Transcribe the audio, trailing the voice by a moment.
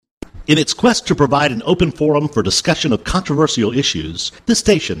In its quest to provide an open forum for discussion of controversial issues, this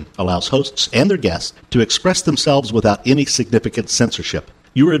station allows hosts and their guests to express themselves without any significant censorship.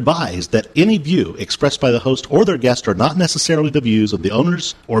 You are advised that any view expressed by the host or their guest are not necessarily the views of the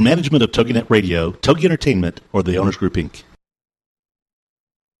owners or management of TogiNet Radio, Togi Entertainment, or the Owners Group, Inc.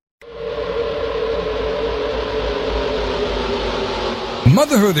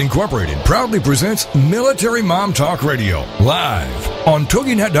 Motherhood Incorporated proudly presents Military Mom Talk Radio, live on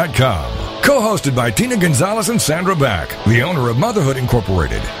TogiNet.com. Co-hosted by Tina Gonzalez and Sandra Back, the owner of Motherhood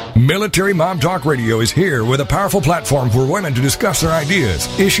Incorporated. Military Mom Talk Radio is here with a powerful platform for women to discuss their ideas,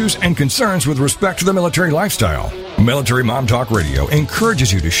 issues, and concerns with respect to the military lifestyle. Military Mom Talk Radio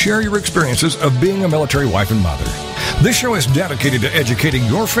encourages you to share your experiences of being a military wife and mother. This show is dedicated to educating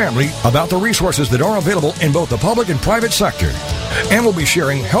your family about the resources that are available in both the public and private sector, and will be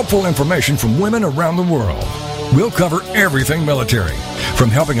sharing helpful information from women around the world. We'll cover everything military, from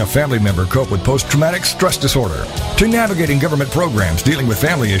helping a family member cope with post-traumatic stress disorder, to navigating government programs dealing with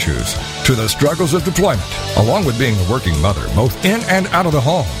family issues, to the struggles of deployment, along with being a working mother, both in and out of the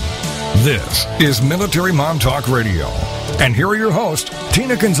home. This is Military Mom Talk Radio. And here are your hosts,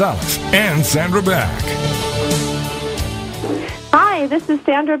 Tina Gonzalez and Sandra Back. Hi, this is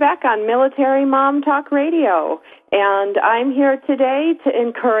Sandra Beck on Military Mom Talk Radio, and I'm here today to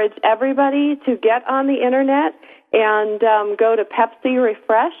encourage everybody to get on the Internet and go to Pepsi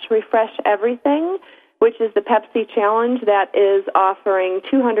Refresh Everything, which is the Pepsi Challenge that is offering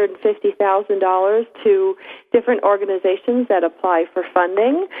 $250,000 to different organizations that apply for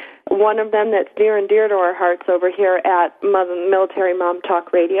funding. One of them that's near and dear to our hearts over here at Military Mom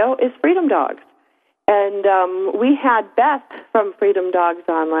Talk Radio is Freedom Dogs. And we had Beth from Freedom Dogs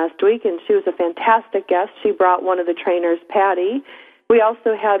on last week, and she was a fantastic guest. She brought one of the trainers, Patty. We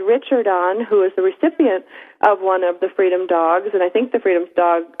also had Richard on, who is the recipient of one of the Freedom Dogs, and I think the Freedom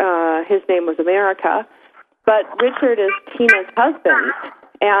Dog, his name was America. But Richard is Tina's husband,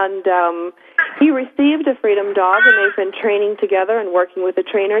 and he received a Freedom Dog, and they've been training together and working with a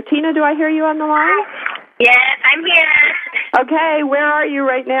trainer. Tina, do I hear you on the line? Yes, I'm here. Okay, where are you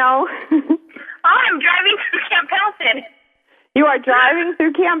right now? Oh, I'm driving through Camp Pendleton. You are driving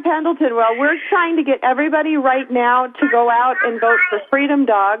through Camp Pendleton. Well, we're trying to get everybody right now to go out and vote for Freedom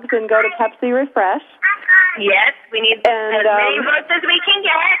Dogs and go to Pepsi Refresh. Yes, we need as many votes as we can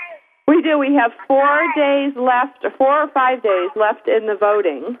get. We do. We have 4 or 5 days left in the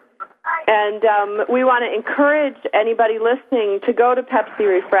voting. And we want to encourage anybody listening to go to Pepsi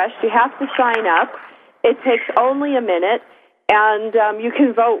Refresh. You have to sign up. It takes only a minute. And you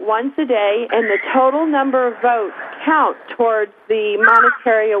can vote once a day, and the total number of votes count towards the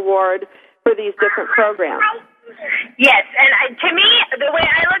monetary award for these different programs. Yes, and to me, the way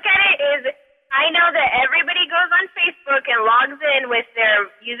I look at it is I know that everybody goes on Facebook and logs in with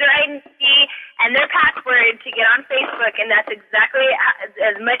their user ID and their password to get on Facebook, and that's exactly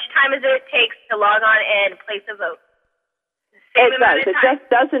as much time as it takes to log on and place a vote. It does. It just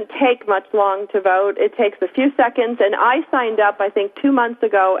doesn't take much long to vote. It takes a few seconds, and I signed up, I think, 2 months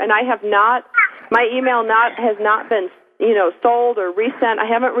ago, and I have not, my email has not been, sold or resent. I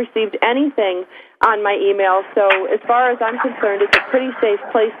haven't received anything on my email, so as far as I'm concerned, it's a pretty safe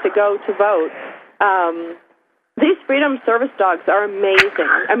place to go to vote. These Freedom Service Dogs are amazing.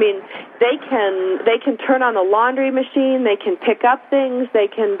 I mean, they can turn on the laundry machine, they can pick up things, they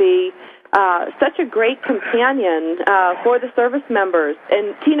can be such a great companion for the service members.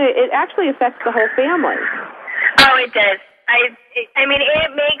 And, Tina, it actually affects the whole family. Oh, it does. I mean,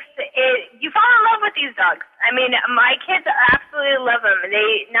 it makes it, you fall in love with these dogs. I mean, my kids absolutely love them.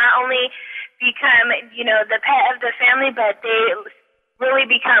 They not only become, the pet of the family, but they really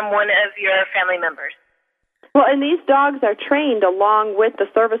become one of your family members. Well, and these dogs are trained along with the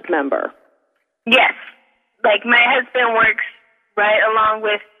service member. Yes. Like, my husband works right along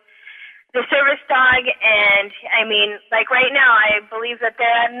with the service dog, and, I mean, like right now, I believe that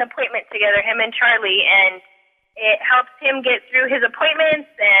they're at an appointment together, him and Charlie, and it helps him get through his appointments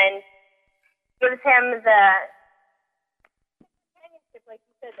and gives him the companionship, like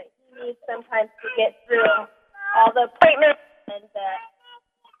you said, that he needs sometimes to get through all the appointments and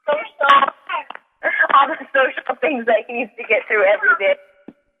all the social things that he needs to get through every day.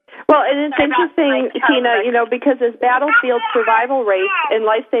 Well, and it's interesting, Tina, because as battlefield survival rates and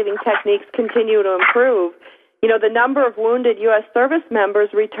life-saving techniques continue to improve, the number of wounded U.S. service members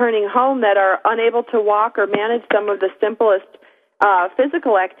returning home that are unable to walk or manage some of the simplest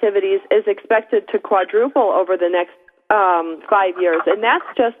physical activities is expected to quadruple over the next 5 years. And that's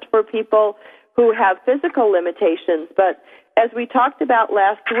just for people who have physical limitations. But as we talked about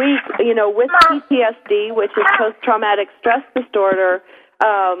last week, with PTSD, which is post-traumatic stress disorder,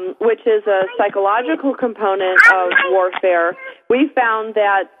 which is a psychological component of warfare, we found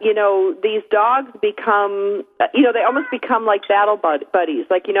that, these dogs become, they almost become like battle buddies.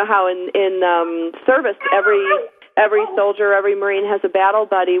 Like, how in service, every soldier, every Marine has a battle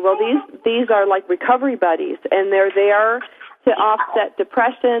buddy. Well, these are like recovery buddies, and they're there to offset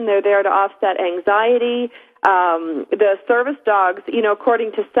depression. They're there to offset anxiety. The service dogs,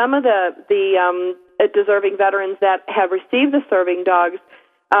 according to some of the deserving veterans that have received the serving dogs,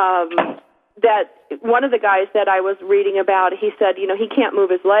 that one of the guys that I was reading about, he said, he can't move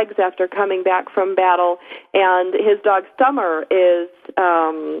his legs after coming back from battle, and his dog Summer is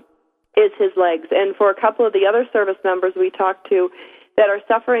his legs. And for a couple of the other service members we talked to that are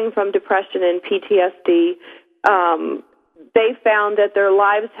suffering from depression and PTSD, they found that their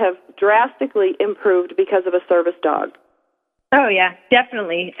lives have drastically improved because of a service dog. Oh, yeah,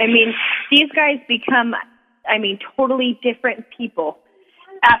 definitely. I mean, these guys become, totally different people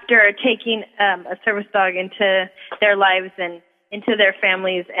after taking a service dog into their lives and into their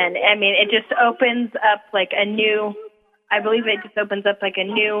families. And, it just opens up like a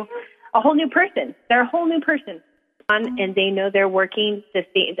whole new person. They're a whole new person. And they know they're working the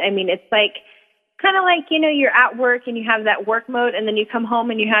same. It's like, kind of like, you're at work and you have that work mode, and then you come home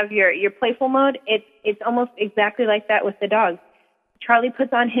and you have your playful mode. It's almost exactly like that with the dog. Charlie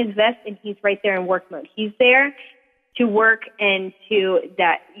puts on his vest and he's right there in work mode. He's there to work and to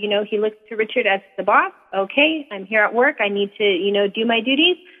that, he looks to Richard as the boss. Okay, I'm here at work. I need to, do my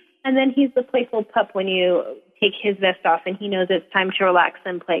duties. And then he's the playful pup when you take his vest off, and he knows it's time to relax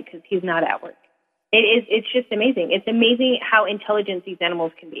and play because he's not at work. It's just amazing. It's amazing how intelligent these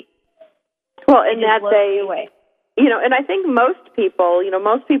animals can be. Well, and that and I think most people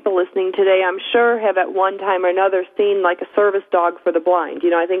listening today, I'm sure, have at one time or another seen like a service dog for the blind.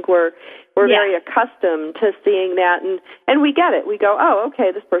 I think we're very accustomed to seeing that, and we get it. We go, oh,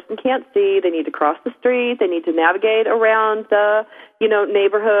 okay, this person can't see. They need to cross the street. They need to navigate around the,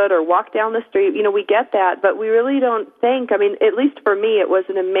 neighborhood or walk down the street. We get that, but we really don't think, at least for me, it was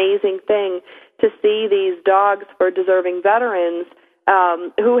an amazing thing to see these dogs for deserving veterans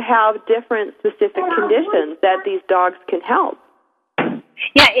who have different specific conditions that these dogs can help.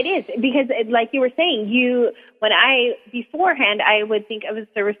 Yeah, it is, because like you were saying, beforehand, I would think of a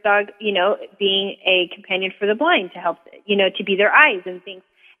service dog, being a companion for the blind to help, to be their eyes and things.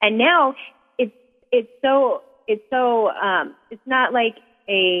 And now it's not like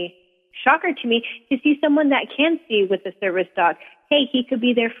a shocker to me to see someone that can see with a service dog. Hey, he could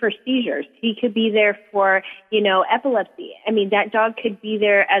be there for seizures. He could be there for, epilepsy. That dog could be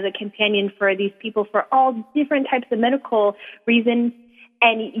there as a companion for these people for all different types of medical reasons.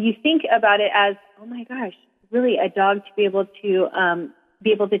 And you think about it as, oh my gosh, really a dog to be able to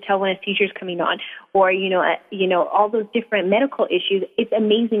tell when a seizure is coming on, or, all those different medical issues. It's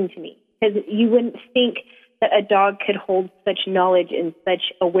amazing to me, because you wouldn't think that a dog could hold such knowledge and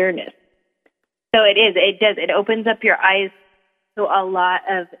such awareness. So it opens up your eyes to a lot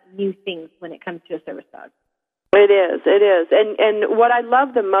of new things when it comes to a service dog. It is. And what I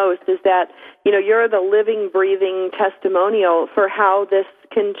love the most is that, you're the living, breathing testimonial for how this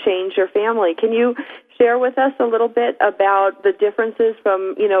can change your family. Can you share with us a little bit about the differences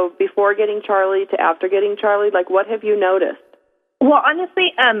from, before getting Charlie to after getting Charlie? Like, what have you noticed? Well,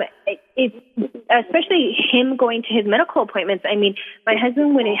 honestly, it's especially him going to his medical appointments. My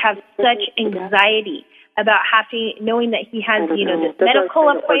husband would have such anxiety about knowing that he has, this medical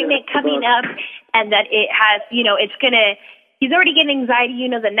appointment coming up, and that it has, he's already getting anxiety,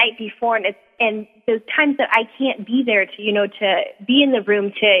 the night before, and those times that I can't be there to be in the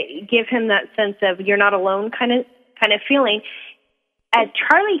room to give him that sense of you're not alone kind of feeling. As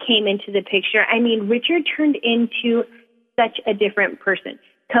Charlie came into the picture, Richard turned into such a different person.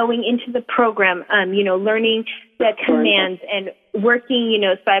 Going into the program, learning the commands and working,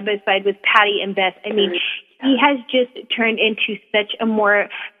 side by side with Patty and Beth. He has just turned into such a more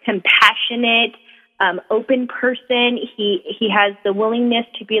compassionate, open person. He has the willingness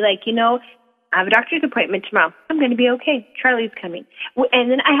to be like, I have a doctor's appointment tomorrow. I'm going to be okay. Charlie's coming. And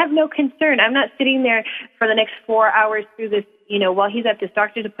then I have no concern. I'm not sitting there for the next 4 hours through this, while he's at this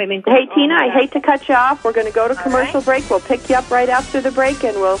doctor's appointment. Hey, Tina, I hate to cut you off. We're going to go to commercial break. We'll pick you up right after the break,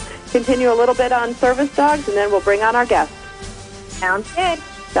 and we'll continue a little bit on service dogs, and then we'll bring on our guest. Sounds good.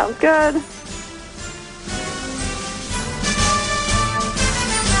 Sounds good.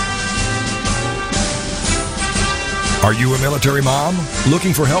 Are you a military mom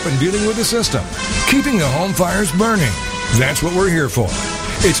looking for help in dealing with the system, keeping the home fires burning? That's what we're here for.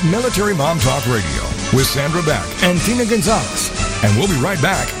 It's Military Mom Talk Radio with Sandra Beck and Tina Gonzalez. And we'll be right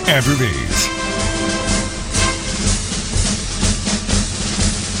back after these.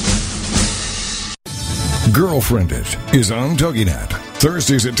 Girlfriend It is on TogiNet.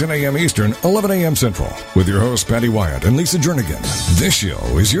 Thursdays at 10 a.m. Eastern, 11 a.m. Central, with your hosts Patty Wyatt and Lisa Jernigan. This show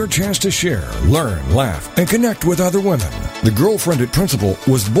is your chance to share, learn, laugh, and connect with other women. The Girlfriend It principle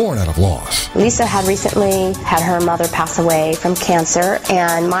was born out of loss. Lisa had recently had her mother pass away from cancer,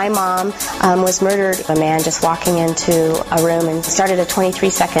 and my mom was murdered. A man just walking into a room and started a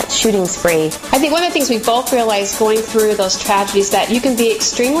 23-second shooting spree. I think one of the things we both realized going through those tragedies that you can be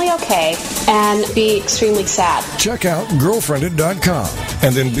extremely okay and be extremely sad. Check out girlfriendit.com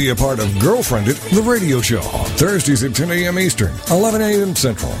and then be a part of Girlfriend It, the radio show. Thursdays at 10 a.m. Eastern, 11 a.m.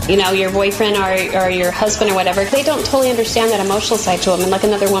 Central. You know, your boyfriend or your husband or whatever, they don't totally understand that emotional side to them like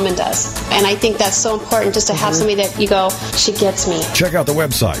another woman does. And I think that's so important just to have somebody that you go, she gets me. Check out the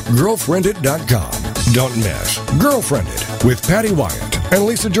website, girlfriendit.com. Don't miss Girlfriend It with Patty Wyatt and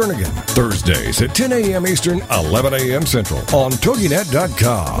Lisa Jernigan. Thursdays at 10 a.m. Eastern, 11 a.m. Central on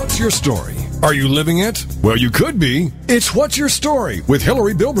TogiNet.com. What's your story? Are you living it? Well, you could be. It's What's Your Story with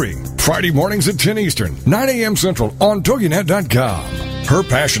Hillary Bilbrey. Friday mornings at 10 Eastern, 9 a.m. Central on TogiNet.com. Her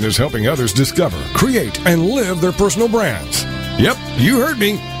passion is helping others discover, create, and live their personal brands. Yep, you heard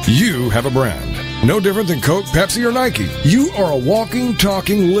me. You have a brand. No different than Coke, Pepsi, or Nike. You are a walking,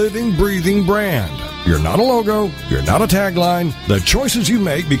 talking, living, breathing brand. You're not a logo. You're not a tagline. The choices you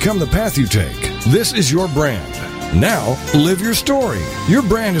make become the path you take. This is your brand. Now, live your story. Your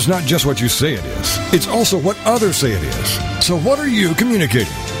brand is not just what you say it is. It's also what others say it is. So what are you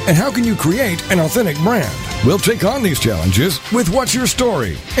communicating? And how can you create an authentic brand? We'll take on these challenges with What's Your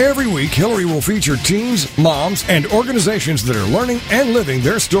Story? Every week, Hillary will feature teens, moms, and organizations that are learning and living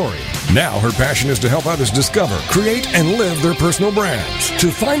their story. Now, her passion is to help others discover, create, and live their personal brands.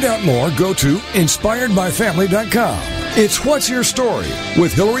 To find out more, go to inspiredbyfamily.com. It's What's Your Story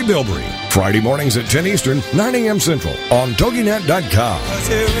with Hillary Bilbrey. Friday mornings at 10 Eastern, 9 a.m. Central on TogiNet.com. 'Cause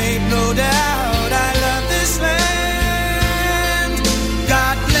there ain't no doubt I love this land.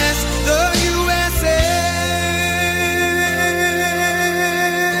 God bless the USA.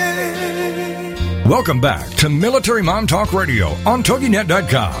 Welcome back to Military Mom Talk Radio on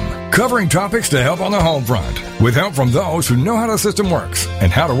TogiNet.com, covering topics to help on the home front, with help from those who know how the system works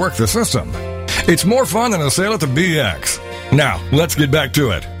and how to work the system. It's more fun than a sail at the BX. Now, let's get back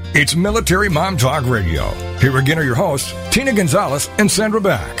to it. It's Military Mom Talk Radio. Here again are your hosts, Tina Gonzalez and Sandra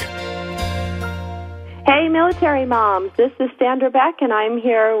Beck. Hey, military moms. This is Sandra Beck, and I'm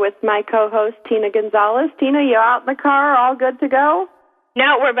here with my co-host, Tina Gonzalez. Tina, you out in the car? All good to go?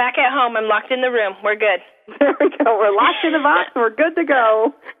 No, we're back at home. I'm locked in the room. We're good. There we go. We're locked in the box. We're good to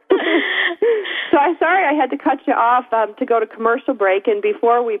go. So I'm sorry I had to cut you off to go to commercial break. And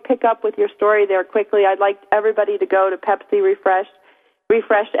before we pick up with your story there quickly, I'd like everybody to go to Pepsi Refresh,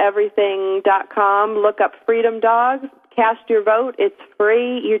 refresheverything.com, look up Freedom Dogs, cast your vote. It's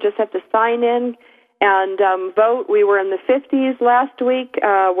free. You just have to sign in and vote. We were in the 50s last week.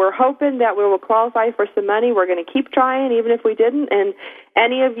 We're hoping that we will qualify for some money. We're going to keep trying, even if we didn't. And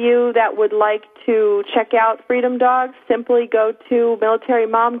any of you that would like to check out Freedom Dogs, simply go to Military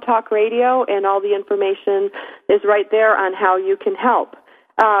Mom Talk Radio, and all the information is right there on how you can help.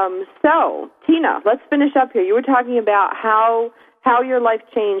 So, Tina, let's finish up here. You were talking about how your life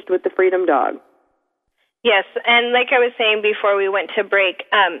changed with the Freedom Dog. Yes, and like I was saying before we went to break,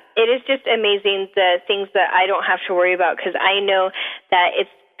 it is just amazing the things that I don't have to worry about, because I know that it's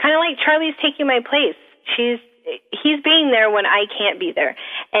kind of like Charlie's taking my place. He's being there when I can't be there,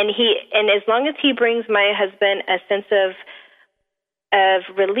 and as long as he brings my husband a sense of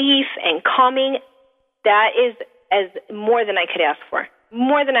relief and calming, that is as more than I could ask for.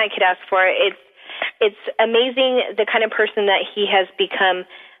 More than I could ask for. It's amazing the kind of person that he has become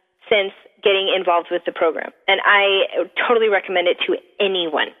since getting involved with the program. And I totally recommend it to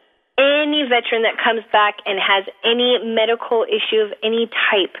anyone. Any veteran that comes back and has any medical issue of any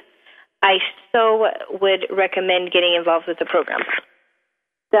type, I so would recommend getting involved with the program.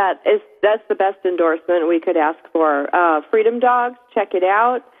 That's the best endorsement we could ask for. Freedom Dogs, check it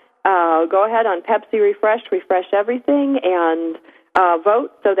out. Go ahead on Pepsi Refresh everything, and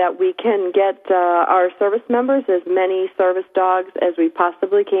vote so that we can get our service members as many service dogs as we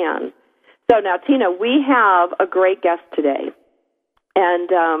possibly can. So now, Tina, we have a great guest today, and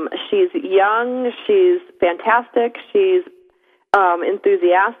she's young, she's fantastic, she's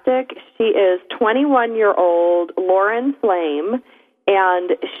enthusiastic. She is 21-year-old Lauren Flame,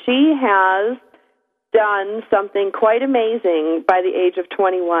 and she has done something quite amazing by the age of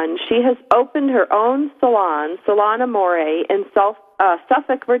 21. She has opened her own salon, Salon Amore, in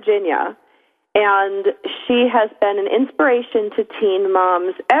Suffolk, Virginia, and she has been an inspiration to teen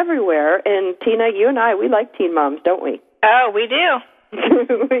moms everywhere. And Tina, you and I, we like teen moms, don't we? Oh, we do.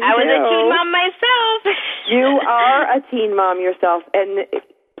 I was a teen mom myself. You are a teen mom yourself, and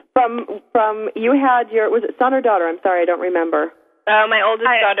from you had was it son or daughter? I'm sorry, I don't remember. My oldest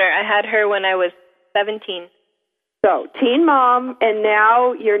daughter. I had her when I was 17. So, teen mom, and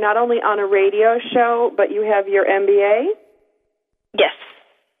now you're not only on a radio show, but you have your MBA? Yes.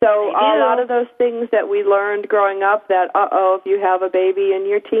 So a lot of those things that we learned growing up that, if you have a baby in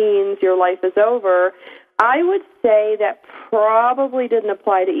your teens, your life is over, I would say that probably didn't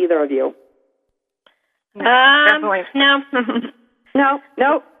apply to either of you. Definitely. No.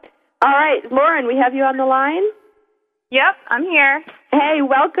 No. All right, Lauren, we have you on the line? Yep, I'm here. Hey,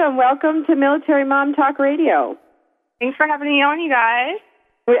 welcome. Welcome to Military Mom Talk Radio. Thanks for having me on, you guys.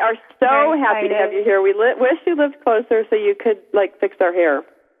 We are so happy to have you here. We wish you lived closer so you could, fix our hair.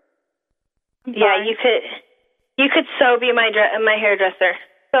 Yeah, you could so be my hairdresser.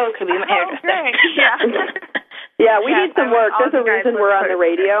 So could be my hairdresser. Great. Yeah. Yeah, we need some work. There's a reason we're on the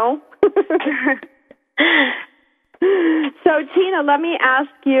radio. So, Tina, let me ask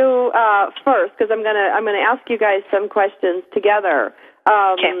you first, because I'm gonna ask you guys some questions together.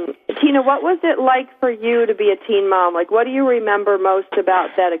 Okay. Tina, what was it like for you to be a teen mom? What do you remember most about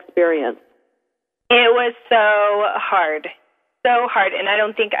that experience? It was so hard, and I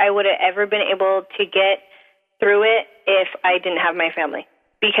don't think I would have ever been able to get through it if I didn't have my family,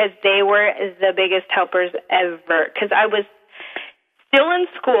 because they were the biggest helpers ever. Because I was still in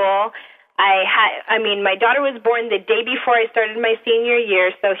school. My daughter was born the day before I started my senior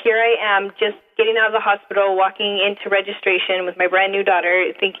year, so here I am just getting out of the hospital, walking into registration with my brand new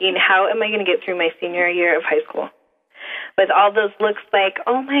daughter, thinking, how am I going to get through my senior year of high school? With all those looks like,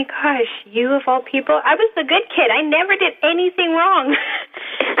 oh my gosh, you of all people. I was the good kid. I never did anything wrong.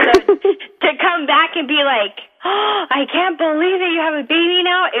 So to come back and be like, oh, I can't believe that you have a baby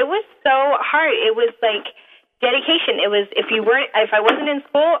now, it was so hard. It was like dedication. It was if I wasn't in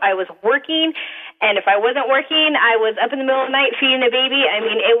school, I was working, and if I wasn't working, I was up in the middle of the night feeding a baby. I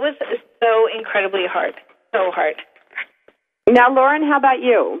mean, it was so incredibly hard. So hard. Now, Lauren, how about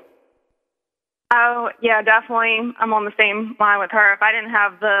you? Oh, yeah, definitely. I'm on the same line with her. If I didn't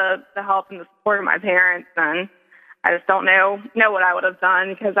have the help and the support of my parents, then I just don't know what I would have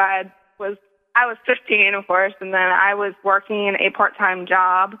done, because I was 15, of course, and then I was working a part-time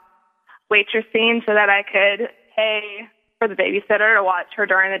job waitressing so that I could pay for the babysitter to watch her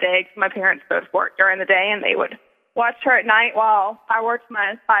during the day, because my parents both worked during the day, and they would watch her at night while I worked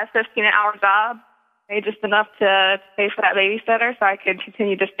my 15-hour job. Made just enough to pay for that babysitter so I could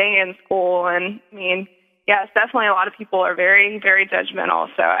continue to stay in school. And, yes, definitely a lot of people are very, very judgmental.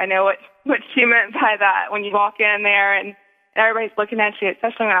 So I know what she meant by that. When you walk in there and everybody's looking at you,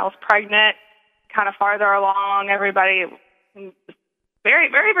 especially when I was pregnant, kind of farther along, everybody was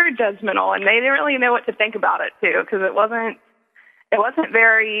very, very, very judgmental. And they didn't really know what to think about it, too, because it wasn't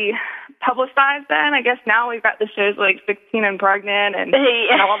very publicized then. I guess now we've got the shows like 16 and Pregnant and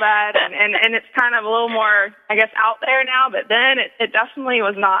all that, and it's kind of a little more, I guess, out there now, but then it definitely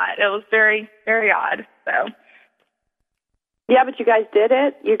was not. It was very, very odd. So. Yeah, but you guys did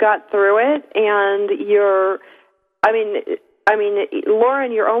it. You got through it, and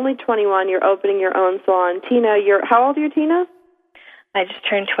Lauren, you're only 21. You're opening your own salon. Tina, how old are you, Tina? I just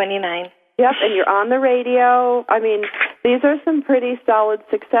turned 29. Yep, and you're on the radio. These are some pretty solid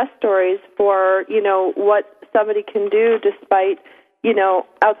success stories for, what somebody can do despite,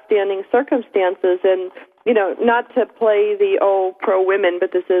 outstanding circumstances. And, not to play the pro-women,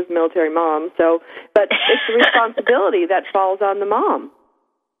 but this is Military Mom. But it's the responsibility that falls on the mom.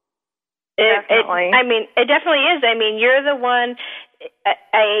 Definitely. It definitely is. You're the one,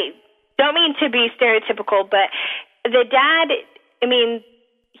 I don't mean to be stereotypical, but the dad,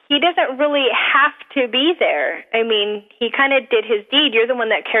 he doesn't really have to be there. He kind of did his deed. You're the one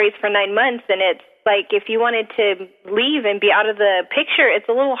that carries for 9 months, and it's like if you wanted to leave and be out of the picture, it's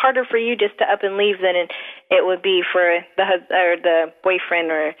a little harder for you just to up and leave than it would be for the husband or the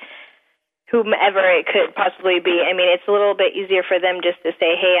boyfriend or whomever it could possibly be. It's a little bit easier for them just to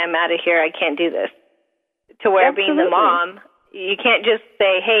say, hey, I'm out of here, I can't do this. To where Absolutely. Being the mom, you can't just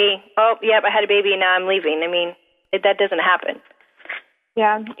say, hey, I had a baby, now I'm leaving. That doesn't happen.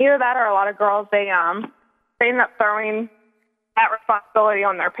 Yeah, either that or a lot of girls, they end up throwing that responsibility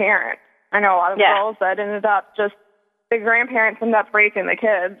on their parents. I know a lot of girls that ended up just, the grandparents ended up raising the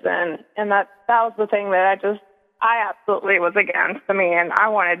kids, and that was the thing that I absolutely was against.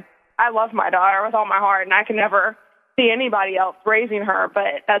 I love my daughter with all my heart, and I can never see anybody else raising her,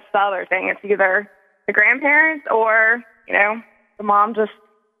 but that's the other thing. It's either the grandparents or, the mom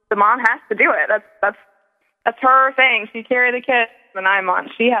has to do it. That's her thing. She carried the kids for 9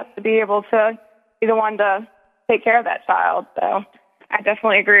 months. She has to be able to be the one to take care of that child. So I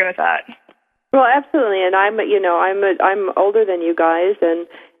definitely agree with that. Well, absolutely, and I'm older than you guys, and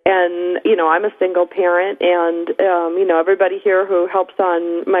I'm a single parent, and everybody here who helps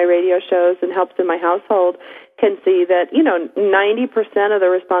on my radio shows and helps in my household can see that 90% of the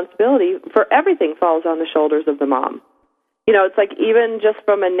responsibility for everything falls on the shoulders of the mom. It's like, even just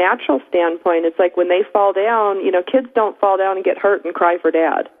from a natural standpoint, it's like when they fall down, kids don't fall down and get hurt and cry for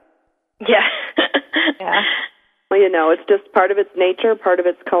dad. Yeah. Yeah. Well, it's just part of its nature, part of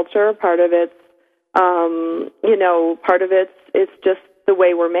its culture, part of its, part of it's just the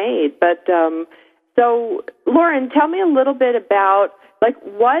way we're made. But so, Lauren, tell me a little bit about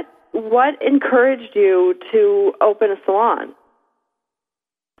what encouraged you to open a salon.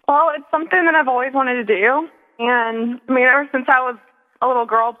 Well, it's something that I've always wanted to do, and ever since I was a little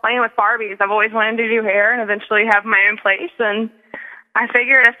girl playing with Barbies, I've always wanted to do hair and eventually have my own place. And I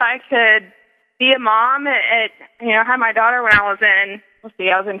figured if I could be a mom had my daughter when I was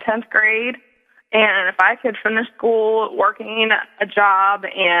in 10th grade. And if I could finish school, working a job,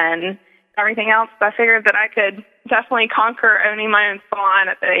 and everything else, I figured that I could definitely conquer owning my own salon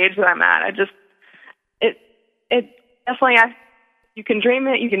at the age that I'm at. You can dream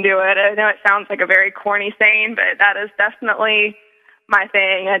it, you can do it. I know it sounds like a very corny saying, but that is definitely my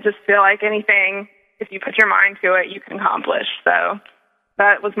thing. I just feel like anything, if you put your mind to it, you can accomplish. So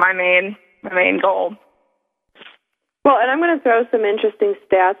that was my main goal. Well, and I'm going to throw some interesting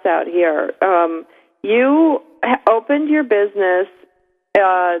stats out here. You opened your business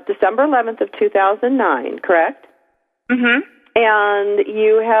December 11th of 2009, correct? Mm-hmm. And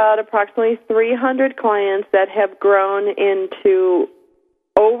you had approximately 300 clients that have grown into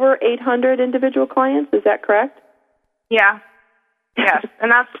over 800 individual clients. Is that correct? Yeah. Yes, and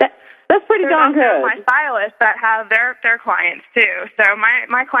that's pretty darn good. My stylists that have their clients too. So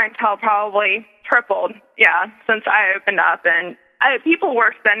my clientele probably tripled, since I opened up, and people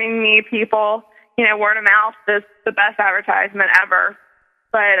were sending me people. Word of mouth is the best advertisement ever.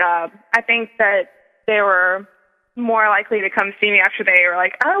 But I think that they were more likely to come see me after they were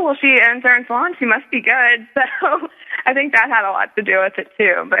like, oh, well, she owns her own salon, she must be good. So I think that had a lot to do with it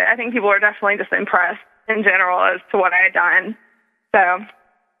too. But I think people were definitely just impressed in general as to what I had done. So.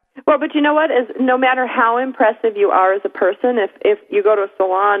 Well, but you know what? No matter how impressive you are as a person, if you go to a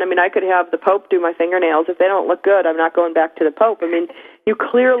salon, I could have the Pope do my fingernails. If they don't look good, I'm not going back to the Pope. You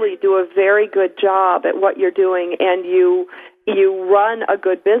clearly do a very good job at what you're doing, and you run a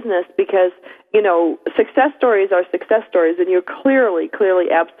good business because, success stories are success stories, and you're clearly,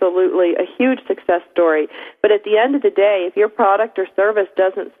 absolutely a huge success story. But at the end of the day, if your product or service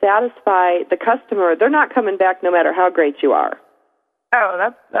doesn't satisfy the customer, they're not coming back no matter how great you are. Oh,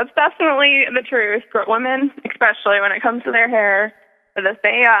 that's definitely the truth. For women, especially when it comes to their hair, that's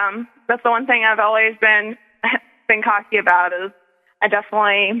the one thing I've always been cocky about is I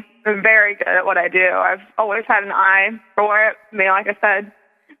definitely am very good at what I do. I've always had an eye for it. Like I said,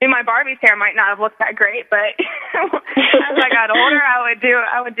 my Barbie's hair might not have looked that great, but as I got older, I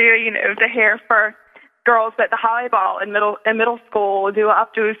would do the hair for girls at the Holly Ball in middle school, do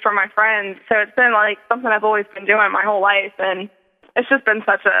updos for my friends. So it's been like something I've always been doing my whole life, and it's just been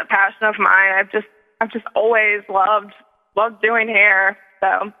such a passion of mine. I've just always loved doing hair.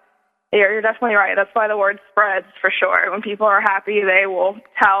 So you're definitely right. That's why the word spreads for sure. When people are happy, they will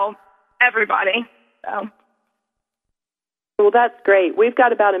tell everybody. So. Well, that's great. We've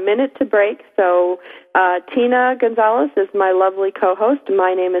got about a minute to break. So Tina Gonzalez is my lovely co-host.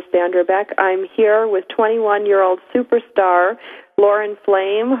 My name is Sandra Beck. I'm here with 21-year-old superstar Lauren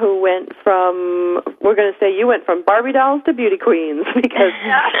Flame, who went from, we're going to say you went from Barbie dolls to beauty queens, because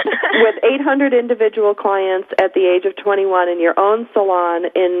with 800 individual clients at the age of 21 in your own salon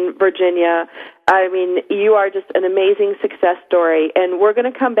in Virginia, you are just an amazing success story. And we're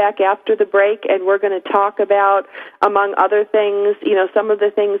going to come back after the break, and we're going to talk about, among other things, some of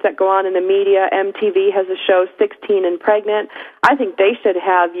the things that go on in the media. MTV has a show, 16 and Pregnant. I think they should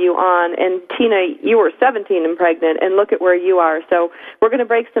have you on. And Tina, you were 17 and pregnant, and look at where you are. So we're going to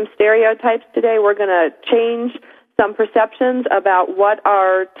break some stereotypes today. We're going to change some perceptions about what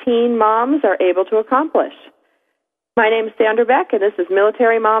our teen moms are able to accomplish. My name is Sandra Beck, and this is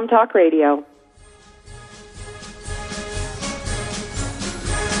Military Mom Talk Radio.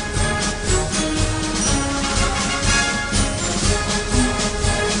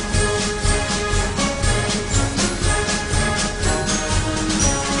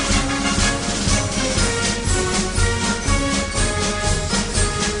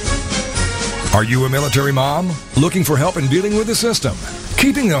 Are you a military mom? Looking for help in dealing with the system?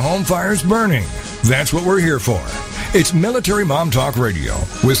 Keeping the home fires burning? That's what we're here for. It's Military Mom Talk Radio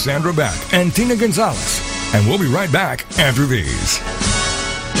with Sandra Beck and Tina Gonzalez. And we'll be right back after these.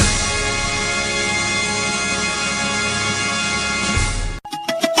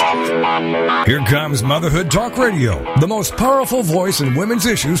 Here comes Motherhood Talk Radio, the most powerful voice in women's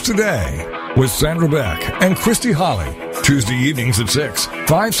issues today, with Sandra Beck and Christy Holly. Tuesday evenings at 6,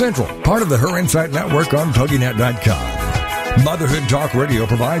 5 Central, part of the Her Insight Network on TogiNet.com. Motherhood Talk Radio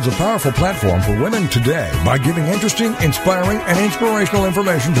provides a powerful platform for women today by giving interesting, inspiring, and inspirational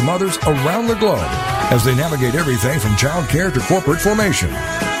information to mothers around the globe as they navigate everything from child care to corporate formation.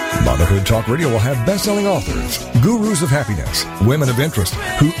 Motherhood Talk Radio will have best-selling authors, gurus of happiness, women of interest,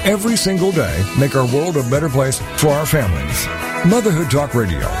 who every single day make our world a better place for our families. Motherhood Talk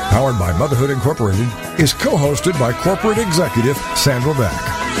Radio, powered by Motherhood Incorporated, is co-hosted by corporate executive Sandra Beck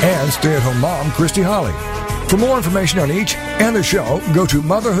and stay-at-home mom Christy Holly. For more information on each and the show, go to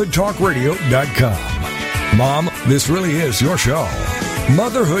motherhoodtalkradio.com. Mom, this really is your show.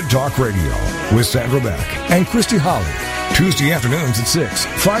 Motherhood Talk Radio with Sandra Beck and Christy Holly. Tuesday afternoons at 6,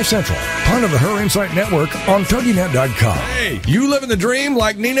 5 Central, part of the Her Insight Network on TogiNet.com. Hey, you living the dream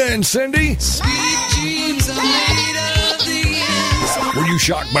like Nina and Cindy? Sweet dreams are made of these. Were you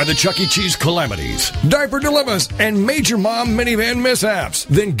shocked by the Chuck E. Cheese calamities, diaper dilemmas, and major mom minivan mishaps?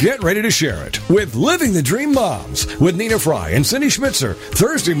 Then get ready to share it with Living the Dream Moms with Nina Fry and Cindy Schmitzer,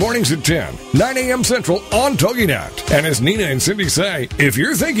 Thursday mornings at 10, 9 a.m. Central on TogiNet. And as Nina and Cindy say, if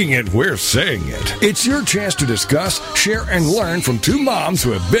you're thinking it, we're saying it. It's your chance to discuss, share, and learn from two moms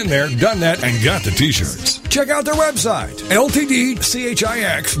who have been there, done that, and got the t-shirts. Check out their website,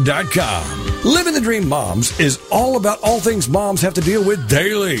 ltdchix.com. Living the Dream Moms is all about all things moms have to deal with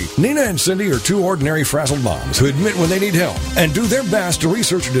daily. Nina and Cindy are two ordinary frazzled moms who admit when they need help and do their best to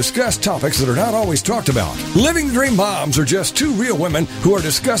research or discuss topics that are not always talked about. Living the Dream Moms are just two real women who are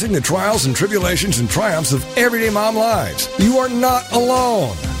discussing the trials and tribulations and triumphs of everyday mom lives. You are not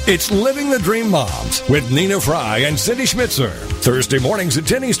alone. It's Living the Dream Moms with Nina Fry and Cindy Schmitzer. Thursday mornings at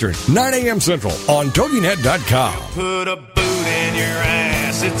 10 Eastern, 9 a.m. Central on TogiNet.com. Put a boot in your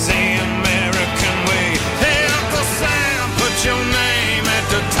ass, it's the American way. Hey, Uncle Sam, put your name at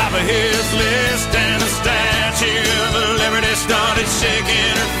the top of his list, and the Statue of Liberty started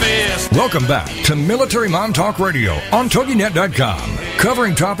shaking her fist. Welcome back to Military Mom Talk Radio on TogiNet.com,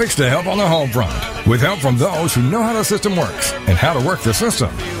 covering topics to help on the home front, with help from those who know how the system works and how to work the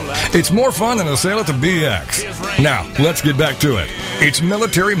system. It's more fun than a sale at the BX. Now, let's get back to it. It's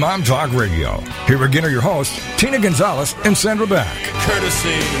Military Mom Talk Radio. Here again are your hosts, Tina Gonzalez and Sandra Beck.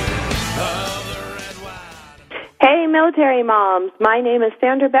 Courtesy. Hey, military moms. My name is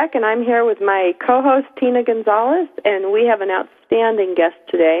Sandra Beck, and I'm here with my co-host, Tina Gonzalez, and we have an outstanding guest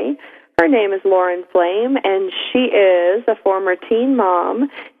today. Her name is Lauren Flame, and she is a former teen mom,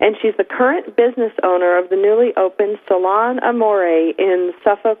 and she's the current business owner of the newly opened Salon Amore in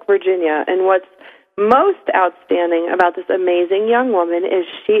Suffolk, Virginia. And what's most outstanding about this amazing young woman is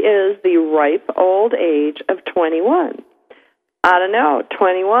she is the ripe old age of 21. I don't know,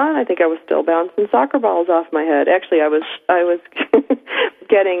 21. I think I was still bouncing soccer balls off my head. Actually, I was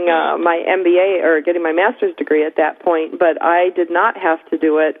getting my MBA or getting my master's degree at that point, but I did not have to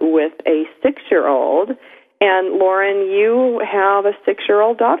do it with a 6-year-old. And Lauren, you have a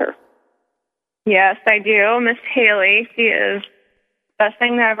 6-year-old daughter. Yes, I do. Miss Haley, she is the best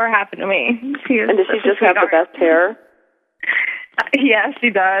thing that ever happened to me. And does she just have the best hair? Yes, she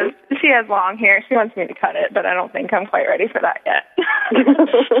does. She has long hair. She wants me to cut it, but I don't think I'm quite ready for that yet.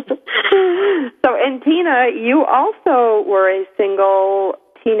 So, and Tina, you also were a single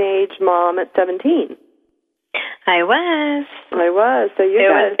teenage mom at 17. I was. So you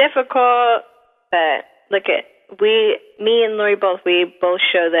guys... was difficult, but look at me and Lori we both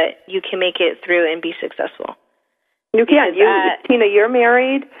show that you can make it through and be successful. You can. Tina, you're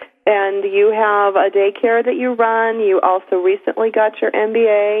married, and you have a daycare that you run. You also recently got your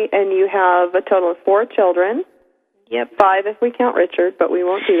MBA, and you have a total of 4 children. Yep. 5 if we count Richard, but we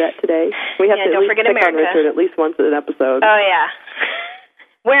won't do that today. We have to at least pick on Richard at least once in an episode. Oh, yeah.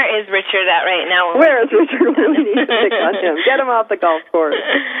 Where is Richard at right now? Where is Richard? We really need to pick on him. Get him off the golf course.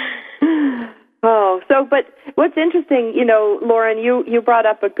 Oh, so, but what's interesting, Lauren, you brought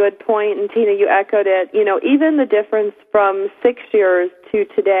up a good point, and Tina, you echoed it. Even the difference from 6 years to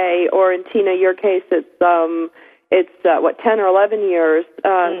today, or in Tina, your case, it's 10 or 11 years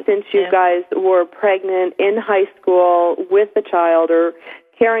since you guys were pregnant in high school with a child or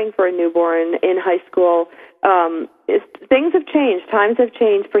caring for a newborn in high school. Things have changed. Times have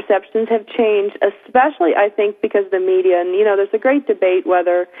changed. Perceptions have changed, especially, I think, because the media. And, there's a great debate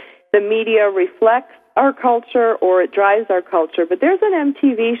whether the media reflects our culture or it drives our culture. But there's an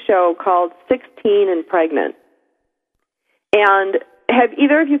MTV show called 16 and Pregnant. And have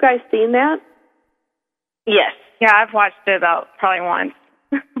either of you guys seen that? Yes. Yeah, I've watched it about probably once.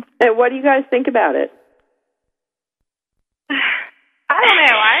 And what do you guys think about it? I don't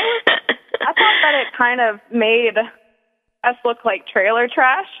know. that it kind of made us look like trailer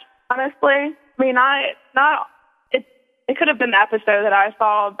trash, honestly. I mean, it could have been the episode that I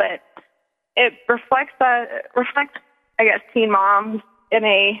saw, but it reflects, I guess, teen moms in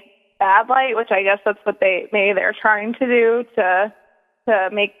a bad light, which I guess that's what they're trying to do to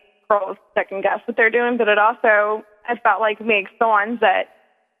make girls second guess what they're doing. But it also, I felt like, makes the ones that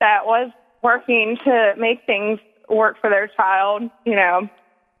was working to make things work for their child. You know,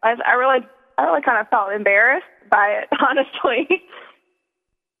 I really kind of felt embarrassed by it, honestly.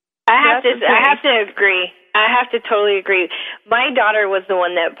 I have to agree. I have to totally agree. My daughter was the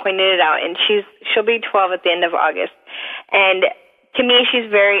one that pointed it out, and she'll be 12 at the end of August. And to me, she's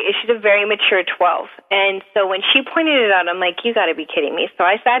a very mature 12. And so when she pointed it out, I'm like, you got to be kidding me. So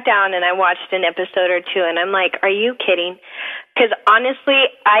I sat down and I watched an episode or two, and I'm like, are you kidding? Because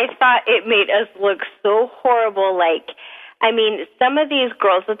honestly, I thought it made us look so horrible. Like, I mean, some of these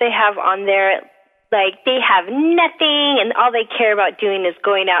girls that they have on there, like, they have nothing, and all they care about doing is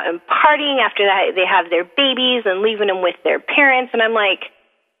going out and partying. After that, they have their babies and leaving them with their parents. And I'm like,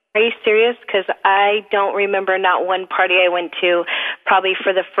 are you serious? Because I don't remember not one party I went to probably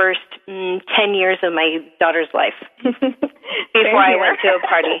for the first 10 years of my daughter's life before I went to a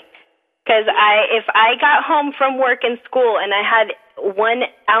party. Because if I got home from work and school and I had 1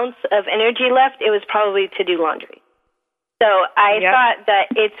 ounce of energy left, it was probably to do laundry. So I thought that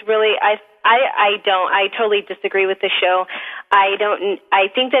it's really, I totally disagree with the show. I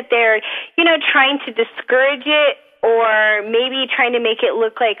think that they're, trying to discourage it, or maybe trying to make it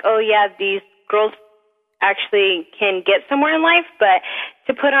look like, oh yeah, these girls actually can get somewhere in life, but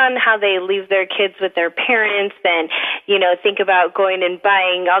to put on how they leave their kids with their parents and, think about going and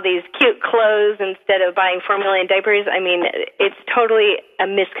buying all these cute clothes instead of buying formula and diapers. I mean, it's totally a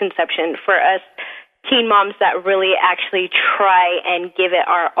misconception for us teen moms that really actually try and give it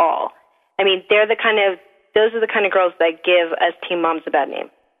our all. I mean, those are the kind of girls that give us teen moms a bad name,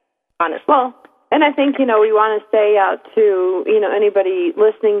 honestly. Well, and I think, we want to say out to, anybody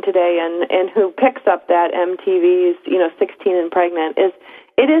listening today and who picks up that MTV's, 16 and Pregnant,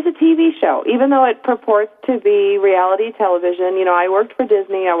 it is a TV show, even though it purports to be reality television. I worked for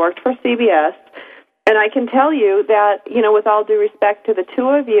Disney, I worked for CBS, and I can tell you that, with all due respect to the two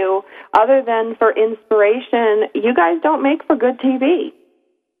of you, other than for inspiration, you guys don't make for good TV.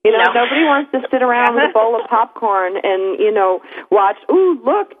 Nobody wants to sit around with a bowl of popcorn and, watch, ooh,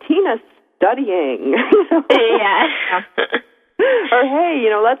 look, Tina's studying. Yeah. Or, hey,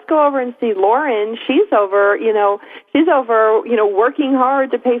 let's go over and see Lauren. She's over, working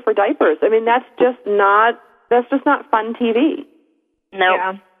hard to pay for diapers. I mean, that's just not fun TV. No.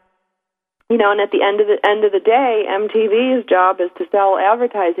 Yeah. And at the end of the day, MTV's job is to sell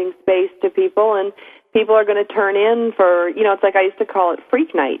advertising space to people, and people are going to turn in for, it's like I used to call it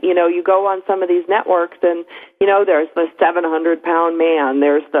freak night. You go on some of these networks and, there's the 700-pound man.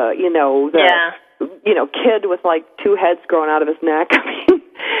 There's the, kid with like 2 heads growing out of his neck. I mean,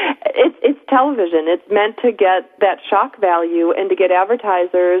 it's television. It's meant to get that shock value and to get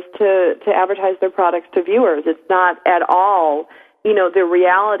advertisers to advertise their products to viewers. It's not at all, the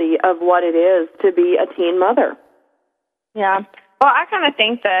reality of what it is to be a teen mother. Yeah. Well, I kind of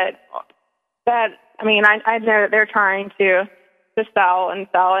think that I mean, I know that they're trying to sell, and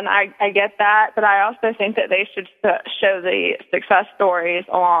I get that, but I also think that they should show the success stories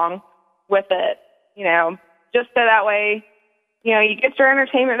along with it, just so that way, you get your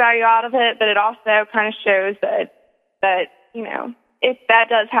entertainment value out of it, but it also kind of shows that if that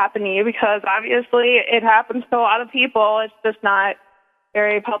does happen to you, because obviously it happens to a lot of people, it's just not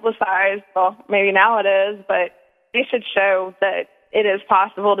very publicized. Well, maybe now it is, but they should show that it is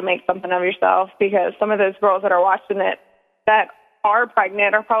possible to make something of yourself, because some of those girls that are watching it that are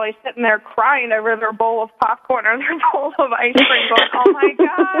pregnant are probably sitting there crying over their bowl of popcorn or their bowl of ice cream going, oh my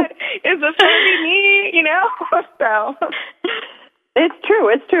God, is this going to be me? So It's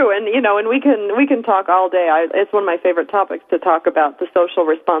true. And, and we can talk all day. It's one of my favorite topics to talk about the social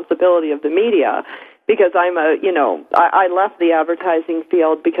responsibility of the media, because I left the advertising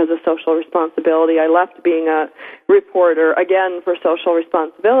field because of social responsibility. I left being a reporter, again, for social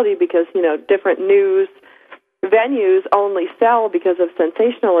responsibility, because, different news venues only sell because of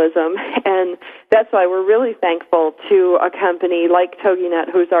sensationalism, and that's why we're really thankful to a company like TogiNet,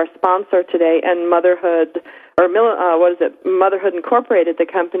 who's our sponsor today, and Motherhood Incorporated, the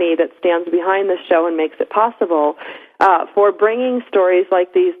company that stands behind this show and makes it possible, for bringing stories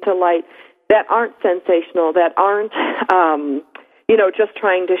like these to light that aren't sensational, that aren't, just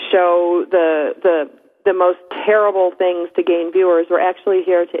trying to show the most terrible things to gain viewers. We're actually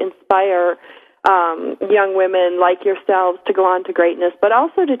here to inspire young women like yourselves to go on to greatness, but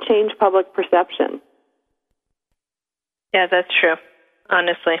also to change public perception. Yeah, that's true,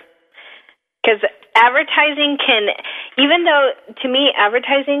 honestly. Because advertising can, even though, to me,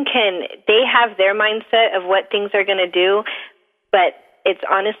 advertising they have their mindset of what things are going to do, but it's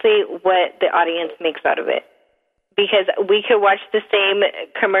honestly what the audience makes out of it. Because we could watch the same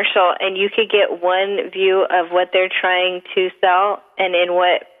commercial and you could get one view of what they're trying to sell and in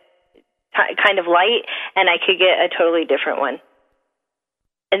what kind of light, and I could get a totally different one.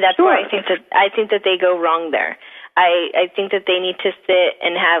 And that's why I think that they go wrong there. I think that they need to sit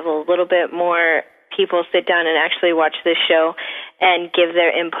and have a little bit more people sit down and actually watch this show and give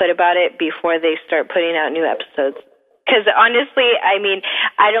their input about it before they start putting out new episodes. Because honestly, I mean,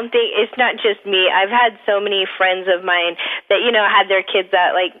 I don't think it's not just me. I've had so many friends of mine that, had their kids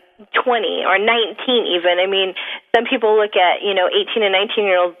at like 20 or 19 even. I mean, some people look at, 18 and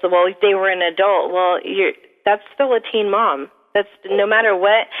 19-year-olds, well, they were an adult. Well, that's still a teen mom. That's no matter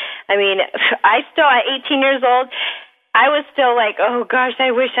what. I mean, I still, at 18 years old, I was still like, oh gosh,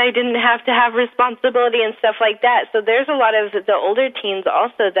 I wish I didn't have to have responsibility and stuff like that. So there's a lot of the older teens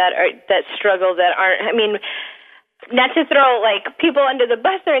also that struggle, that aren't, I mean, not to throw like people under the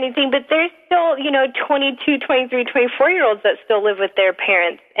bus or anything, but there's still, 22, 23, 24-year-olds that still live with their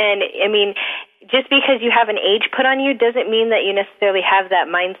parents. And I mean, just because you have an age put on you doesn't mean that you necessarily have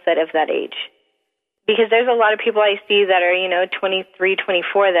that mindset of that age. Because there's a lot of people I see that are, 23,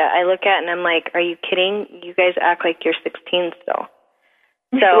 24 that I look at and I'm like, are you kidding? You guys act like you're 16 still.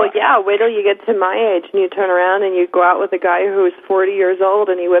 So, well, yeah, wait till you get to my age and you turn around and you go out with a guy who's 40 years old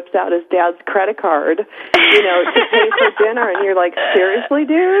and he whips out his dad's credit card, to pay for dinner. And you're like, seriously,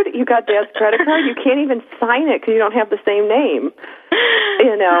 dude? You got dad's credit card? You can't even sign it because you don't have the same name.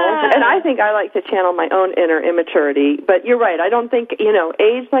 And I think I like to channel my own inner immaturity. But you're right. I don't think,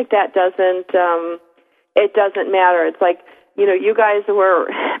 age like that it doesn't matter. It's like, you guys were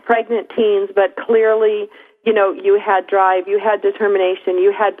pregnant teens, but clearly, you had drive, you had determination,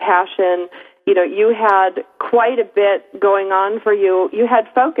 you had passion, you had quite a bit going on for you. You had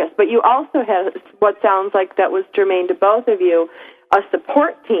focus, but you also had what sounds like that was germane to both of you, a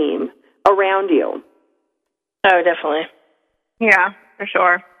support team around you. Oh, definitely. Yeah, for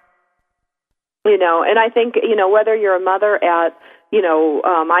sure. And I think, whether you're a mother at,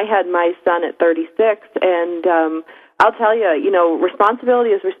 I had my son at 36, and I'll tell you, responsibility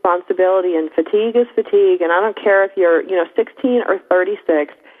is responsibility, and fatigue is fatigue, and I don't care if you're, 16 or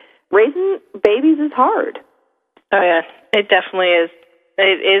 36. Raising babies is hard. Oh, yeah, it definitely is.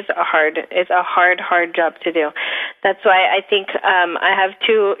 It's a hard job to do. That's why I think I have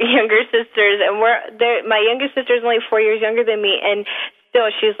two younger sisters, and my youngest sister is only 4 years younger than me, and still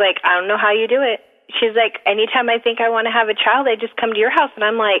she's like, I don't know how you do it. She's like, anytime I think I want to have a child, I just come to your house, and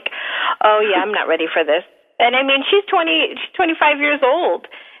I'm like, oh, yeah, I'm not ready for this. And I mean, she's 25 years old.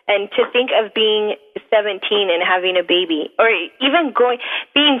 And to think of being 17 and having a baby, or even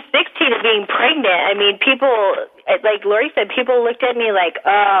being 16 and being pregnant, I mean, people, like Lori said, people looked at me like,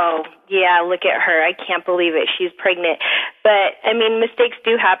 oh, yeah, look at her. I can't believe it. She's pregnant. But, I mean, mistakes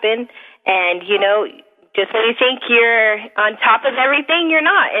do happen. And, just when you think you're on top of everything, you're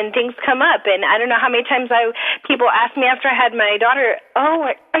not, and things come up. And I don't know how many times people ask me after I had my daughter, oh,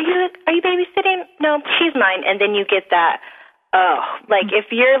 are you babysitting? No, she's mine. And then you get that, oh, like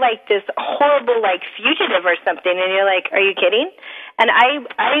if you're like this horrible like fugitive or something, and you're like, are you kidding? And I've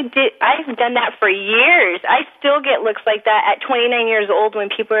done that for years. I still get looks like that at 29 years old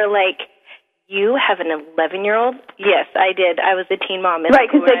when people are like, you have an 11-year-old? Yes, I did. I was a teen mom.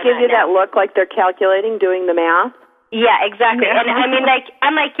 Right, because they give you that look like they're calculating, doing the math. Yeah, exactly. And I mean,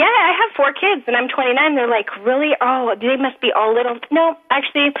 I'm like, yeah, I have 4 kids, and I'm 29. They're like, really? Oh, they must be all little. No,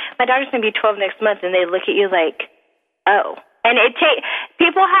 actually, my daughter's going to be 12 next month, and they look at you like, oh. And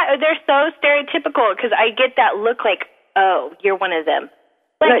they're so stereotypical, because I get that look like, oh, you're one of them.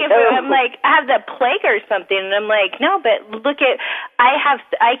 Like if I'm like, I have the plague or something, and I'm like, no, but look at, I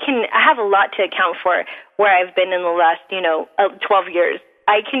have a lot to account for where I've been in the last, 12 years.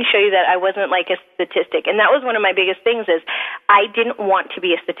 I can show you that I wasn't like a statistic. And that was one of my biggest things is I didn't want to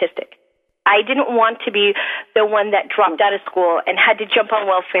be a statistic. I didn't want to be the one that dropped out of school and had to jump on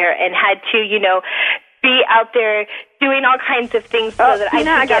welfare and had to, be out there doing all kinds of things so that Tina,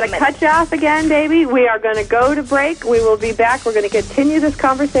 I got to cut you off again, baby. We are going to go to break. We will be back. We're going to continue this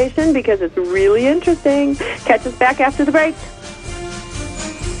conversation because it's really interesting. Catch us back after the break.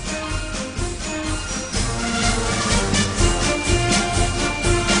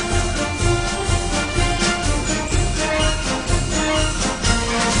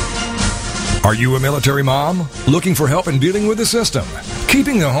 Are you a military mom? Looking for help in dealing with the system?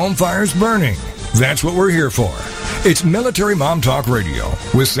 Keeping the home fires burning? That's what we're here for. It's Military Mom Talk Radio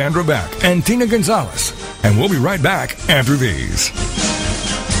with Sandra Beck and Tina Gonzalez. And we'll be right back after these.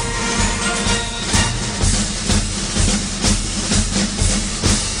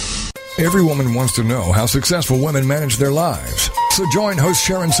 Every woman wants to know how successful women manage their lives. So join host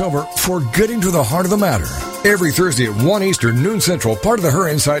Sharon Silver for Getting to the Heart of the Matter. Every Thursday at 1 Eastern, noon Central, part of the Her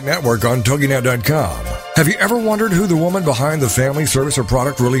Insight Network on TogiNet.com. Have you ever wondered who the woman behind the family, service, or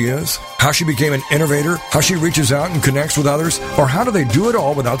product really is? How she became an innovator? How she reaches out and connects with others? Or how do they do it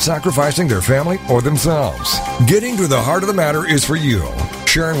all without sacrificing their family or themselves? Getting to the Heart of the Matter is for you.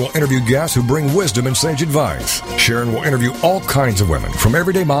 Sharon will interview guests who bring wisdom and sage advice. Sharon will interview all kinds of women, from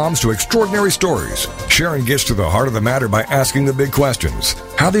everyday moms to extraordinary stories. Sharon gets to the heart of the matter by asking the big questions.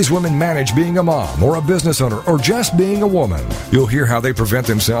 How these women manage being a mom or a business owner or just being a woman. You'll hear how they prevent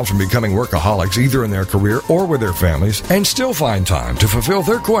themselves from becoming workaholics either in their career or with their families and still find time to fulfill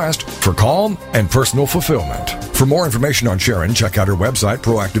their quest for calm and personal fulfillment. For more information on Sharon, check out her website,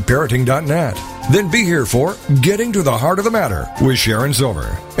 proactiveparenting.net. Then be here for Getting to the Heart of the Matter with Sharon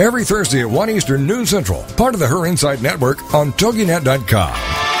Silver. Every Thursday at 1 Eastern, noon Central, part of the Her Insight Network on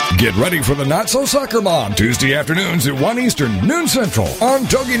TogiNet.com. Get ready for the Not So Soccer Mom, Tuesday afternoons at 1 Eastern, noon Central, on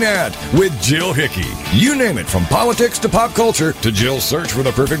TogiNet with Jill Hickey. You name it, from politics to pop culture to Jill's search for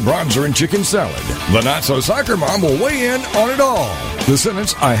the perfect bronzer and chicken salad. The Not So Soccer Mom will weigh in on it all. The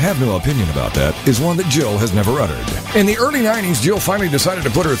sentence, "I have no opinion about that," is one that Jill has never uttered. In the early 90s, Jill finally decided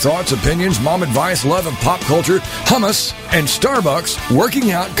to put her thoughts, opinions, mom advice, love of pop culture, hummus, and Starbucks,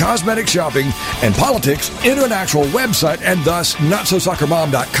 working out, cosmetic shopping, and politics into an actual website, and thus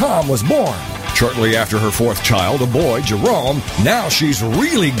NotSoSoccerMom.com was born. Shortly after her fourth child, a boy, Jerome, now she's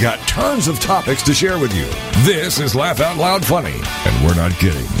really got tons of topics to share with you. This is Laugh Out Loud Funny, and we're not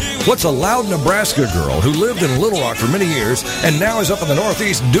kidding. What's a loud Nebraska girl who lived in Little Rock for many years and now is up in the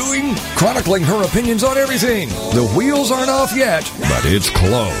Northeast doing? Chronicling her opinions on everything. The wheels aren't off yet, but it's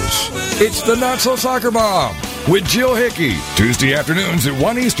close. It's the Not So Soccer Mom with Jill Hickey, Tuesday afternoons at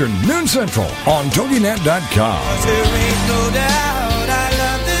 1 Eastern, noon Central, on TogiNet.com. There ain't no doubt I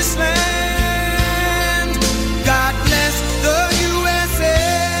love this land. God bless the USA.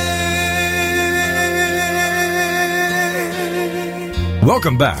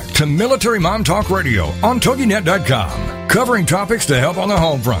 Welcome back to Military Mom Talk Radio on TogiNet.com, covering topics to help on the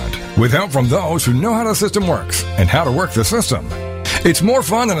home front, with help from those who know how the system works and how to work the system. It's more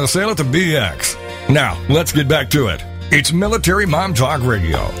fun than a sail at the BX. Now, let's get back to it. It's Military Mom Talk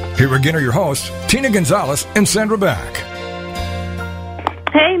Radio. Here again are your hosts, Tina Gonzalez and Sandra Beck.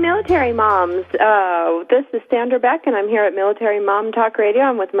 Hey, Military Moms. This is Sandra Beck, and I'm here at Military Mom Talk Radio.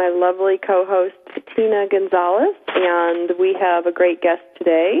 I'm with my lovely co-host, Tina Gonzalez, and we have a great guest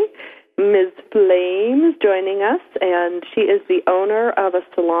today, Ms. Flames, joining us, and she is the owner of a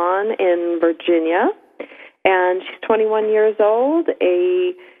salon in Virginia, and she's 21 years old.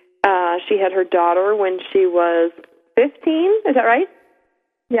 She had her daughter when she was 15, is that right?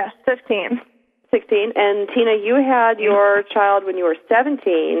 Yes, 15. 16. And Tina, you had your child when you were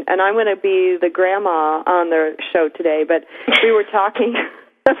 17, and I'm going to be the grandma on the show today, but we were talking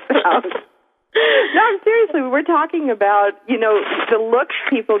about... No, seriously, we were talking about, the looks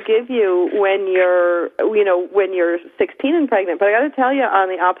people give you when you're 16 and pregnant. But I got to tell you, on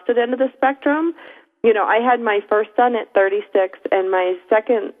the opposite end of the spectrum, I had my first son at 36 and my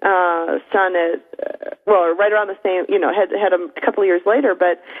second son at, right around the same, had a couple of years later.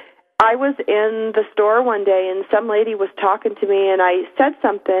 But I was in the store one day and some lady was talking to me and I said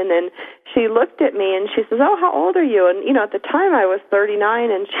something and she looked at me and she says, "Oh, how old are you?" And, at the time I was 39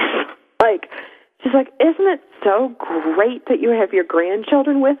 and she's like, "Isn't it so great that you have your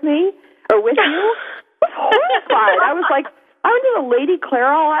grandchildren with me or with you?" I was horrified. I was like, I went to the Lady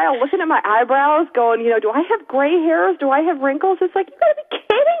Clairol aisle looking at my eyebrows going, do I have gray hairs? Do I have wrinkles? It's like, you got to be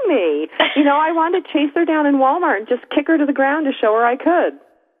kidding me. I wanted to chase her down in Walmart and just kick her to the ground to show her I could.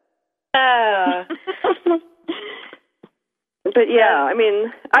 But yeah, I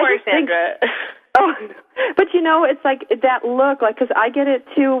mean, poor I just Sandra. But it's like that look, because I get it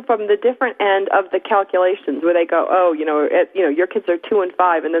too from the different end of the calculations where they go, your kids are 2 and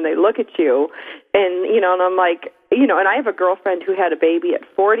 5, and then they look at you, and and I'm like, and I have a girlfriend who had a baby at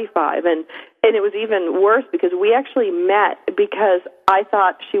 45, and it was even worse because we actually met because I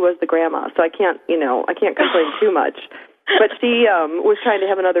thought she was the grandma, so I can't complain too much. But she was trying to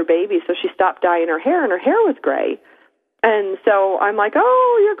have another baby, so she stopped dyeing her hair, and her hair was gray. And so I'm like,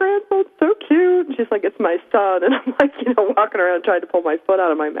 "Oh, your grandson's so cute." And she's like, "It's my son." And I'm like, walking around trying to pull my foot out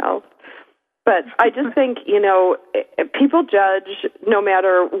of my mouth. But I just think, people judge no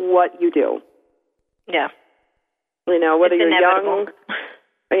matter what you do. Yeah. Whether it's you're inevitable. young.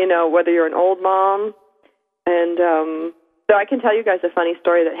 whether you're an old mom. And so I can tell you guys a funny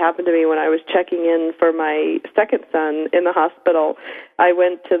story that happened to me when I was checking in for my second son in the hospital. I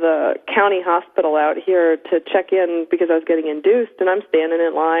went to the county hospital out here to check in because I was getting induced, and I'm standing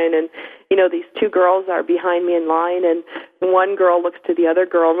in line, and, these two girls are behind me in line, and one girl looks to the other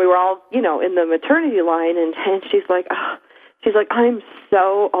girl, and we were all, in the maternity line, and she's like, I'm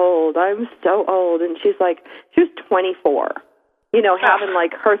so old. And she's like, she was 24. Having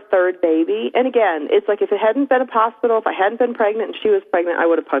like her third baby. And again, it's like if it hadn't been a hospital, if I hadn't been pregnant and she was pregnant, I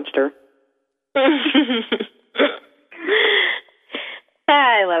would have punched her.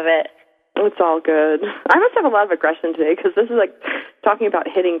 I love it. It's all good. I must have a lot of aggression today because this is like talking about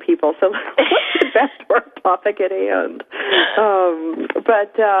hitting people. So let's get back to our topic at hand.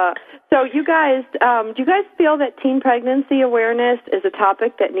 So you guys, do you guys feel that teen pregnancy awareness is a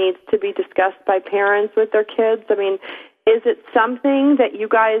topic that needs to be discussed by parents with their kids? I mean, is it something that you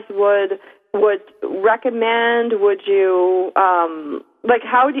guys would recommend? Would you how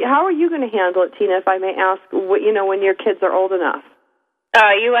are you going to handle it, Tina? If I may ask, when your kids are old enough. Oh,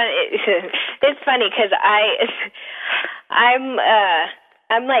 it's funny because I'm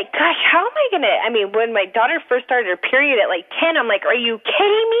like, gosh, how am I going to, when my daughter first started her period at like 10, I'm like, are you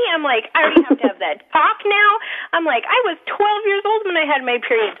kidding me? I'm like, I already have to have that talk now. I'm like, I was 12 years old when I had my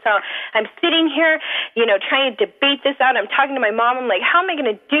period. So I'm sitting here, trying to debate this out. I'm talking to my mom. I'm like, how am I going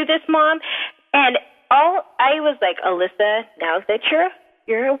to do this, Mom? And I was like, Alyssa, now that you're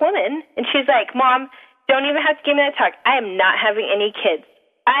a woman. And she's like, Mom, don't even have to give me that talk. I am not having any kids.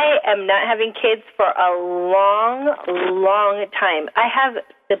 I am not having kids for a long, long time. I have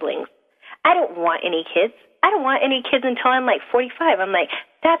siblings. I don't want any kids. I don't want any kids until I'm like 45. I'm like,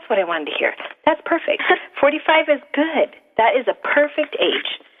 that's what I wanted to hear. That's perfect. 45 is good. That is a perfect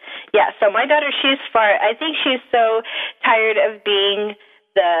age. Yeah, so my daughter, I think she's so tired of being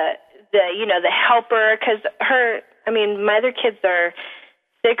the helper because my other kids are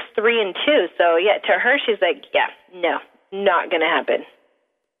 6, 3, and 2. So, yeah, to her, she's like, yeah, no, not going to happen.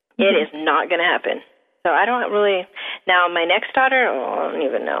 It is not going to happen. So I don't really. Now, my next daughter, I don't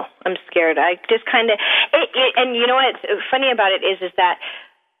even know. I'm scared. I just kind of. And you know what's funny about it is that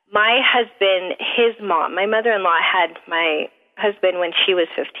my husband, his mom, my mother-in-law had my husband when she was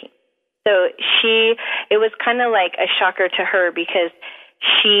 15. So it was kind of like a shocker to her because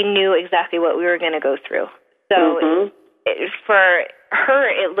she knew exactly what we were going to go through. So for her,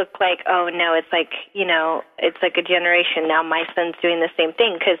 it looked like, oh, no, it's like, it's like a generation. Now my son's doing the same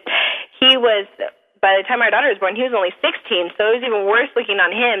thing because he was, by the time our daughter was born, he was only 16, so it was even worse looking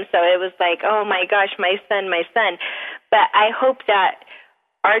on him. So it was like, oh, my gosh, my son. But I hope that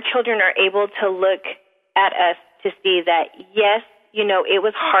our children are able to look at us to see that, yes, it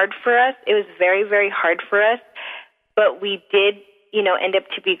was hard for us. It was very, very hard for us, but we did end up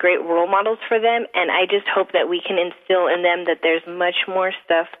to be great role models for them, and I just hope that we can instill in them that there's much more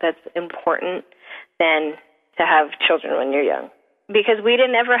stuff that's important than to have children when you're young. Because we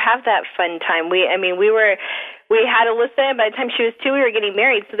didn't ever have that fun time. We had Alyssa, by the time she was 2, we were getting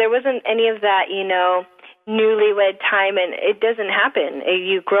married, so there wasn't any of that, newlywed time, and it doesn't happen.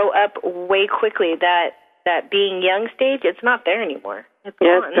 You grow up way quickly. That being young stage, it's not there anymore. It's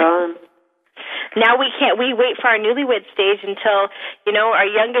gone. Now we wait for our newlywed stage until, our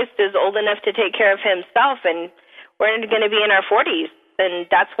youngest is old enough to take care of himself, and we're going to be in our 40s, and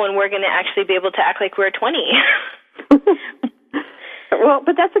that's when we're going to actually be able to act like we're 20. Well,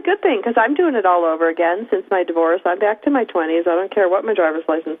 but that's a good thing, because I'm doing it all over again since my divorce. I'm back to my 20s. I don't care what my driver's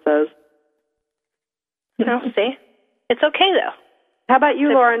license says. See? It's okay, though. How about you,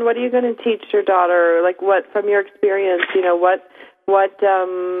 Lauren? What are you going to teach your daughter? Like, what, from your experience, what do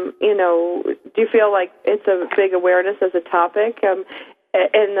you feel like it's a big awareness as a topic? And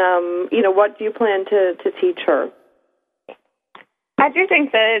what do you plan to teach her? I do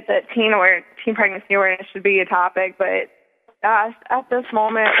think that teen pregnancy awareness should be a topic, but at this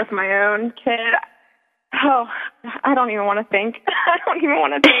moment with my own kid, I don't even want to think. I don't even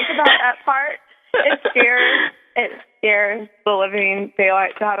want to think about that part. It scares the living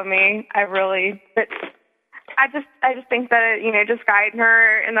daylights out of me. I just think that, just guiding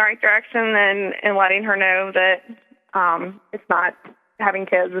her in the right direction and letting her know that it's not, having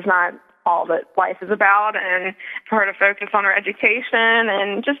kids is not all that life is about, and for her to focus on her education.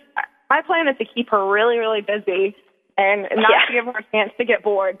 And just, my plan is to keep her really, really busy and not to give her a chance to get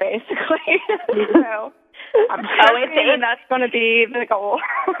bored, basically. So I'm hoping that's going to be the goal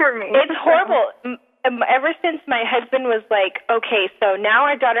for me. It's horrible. Ever since my husband was like, okay, so now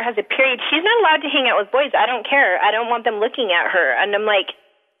our daughter has a period, she's not allowed to hang out with boys. I don't care. I don't want them looking at her. And I'm like,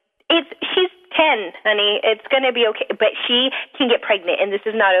 she's 10, honey. It's going to be okay. But she can get pregnant, and this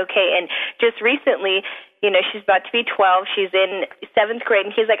is not okay. And just recently, she's about to be 12. She's in 7th grade,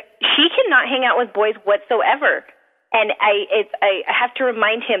 and he's like, she cannot hang out with boys whatsoever. And I have to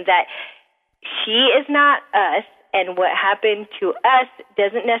remind him that she is not us, and what happened to us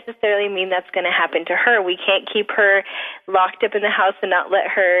doesn't necessarily mean that's going to happen to her. We can't keep her locked up in the house and not let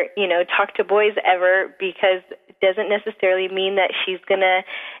her, talk to boys ever, because it doesn't necessarily mean that she's going to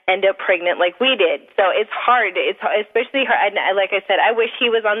end up pregnant like we did. So it's hard. It's especially her. Like I said, I wish he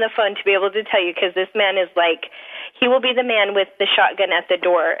was on the phone to be able to tell you, because this man is like, he will be the man with the shotgun at the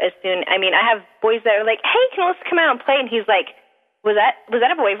door as soon. I mean, I have boys that are like, hey, let's come out and play. And he's like, was that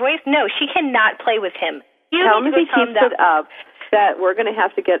a boy voice? No, she cannot play with him. Tell him if he keeps it up that we're going to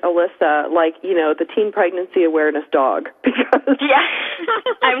have to get Alyssa, the teen pregnancy awareness dog. Because yeah,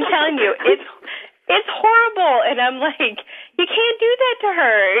 I'm telling you, it's horrible. And I'm like, you can't do that to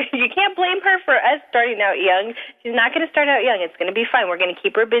her. You can't blame her for us starting out young. She's not going to start out young. It's going to be fine. We're going to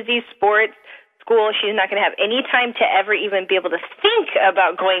keep her busy, sports, school. She's not going to have any time to ever even be able to think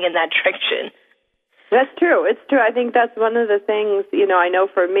about going in that direction. That's true. It's true. I think that's one of the things, I know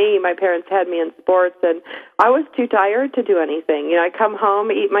for me, my parents had me in sports, and I was too tired to do anything. I come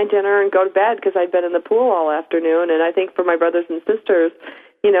home, eat my dinner, and go to bed because I'd been in the pool all afternoon. And I think for my brothers and sisters,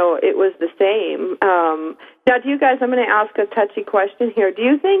 it was the same. Now, do you guys, I'm going to ask a touchy question here. Do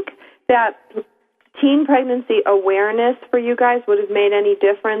you think that teen pregnancy awareness for you guys would have made any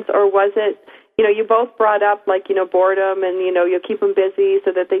difference, or was it, you both brought up, boredom and, you'll keep them busy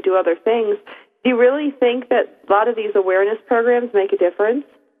so that they do other things. Do you really think that a lot of these awareness programs make a difference?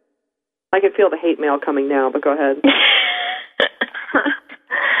 I can feel the hate mail coming now, but go ahead.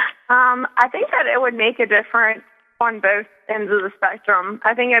 I think that it would make a difference on both ends of the spectrum.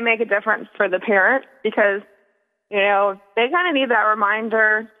 I think it would make a difference for the parents because, they kind of need that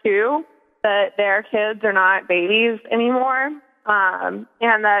reminder, too, that their kids are not babies anymore, and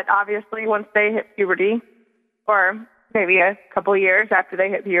that obviously once they hit puberty or maybe a couple years after they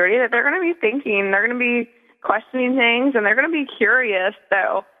hit puberty, that they're going to be thinking, they're going to be questioning things, and they're going to be curious.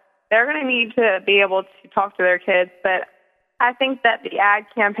 So they're going to need to be able to talk to their kids. But I think that the ad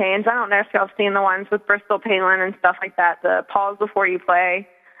campaigns, I don't know if y'all have seen the ones with Bristol Palin and stuff like that, the pause before you play.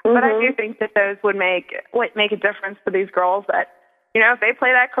 Mm-hmm. But I do think that those would make a difference for these girls that, if they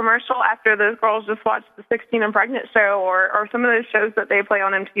play that commercial after those girls just watch the 16 and Pregnant show or some of those shows that they play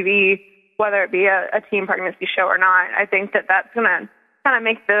on MTV, whether it be a teen pregnancy show or not, I think that that's going to kind of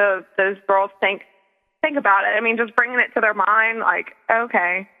make those girls think about it. I mean, just bringing it to their mind, like,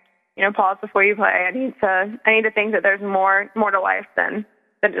 okay, pause before you play. I need to think that there's more to life than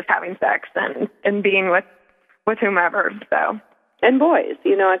just having sex and being with whomever. So. And boys,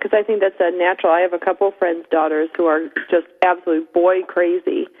 because I think that's a natural. I have a couple of friends' daughters who are just absolute boy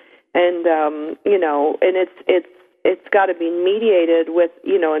crazy, and and it's got to be mediated with,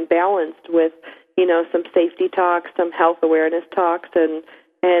 and balanced with, some safety talks, some health awareness talks, and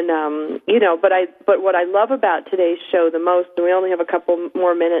but what I love about today's show the most, and we only have a couple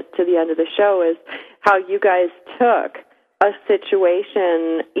more minutes to the end of the show, is how you guys took a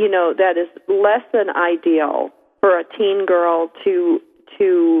situation, that is less than ideal for a teen girl to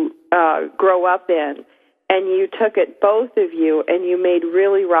grow up in. And you took it, both of you, and you made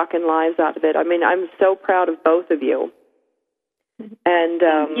really rockin' lives out of it. I mean, I'm so proud of both of you. And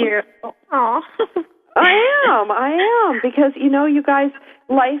thank you. Aww. I am, because, you guys,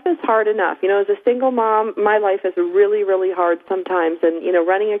 life is hard enough. As a single mom, my life is really, really hard sometimes. And,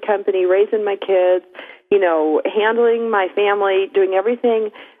 running a company, raising my kids, handling my family, doing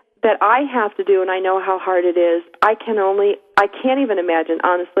everything that I have to do, and I know how hard it is. I can't even imagine,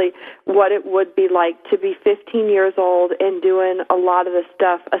 honestly, what it would be like to be 15 years old and doing a lot of the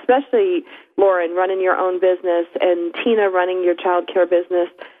stuff, especially, Lauren, running your own business, and Tina running your child care business.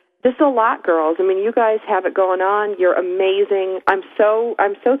 This is a lot, girls. I mean, you guys have it going on. You're amazing. I'm so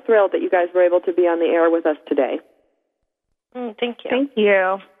thrilled that you guys were able to be on the air with us today. Thank you. Thank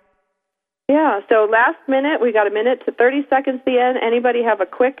you. Yeah, so last minute, we got a minute to 30 seconds to the end. Anybody have a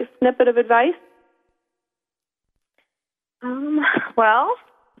quick snippet of advice? Well,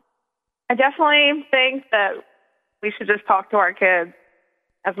 I definitely think that we should just talk to our kids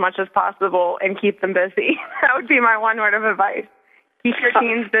as much as possible and keep them busy. That would be my one word of advice. Keep your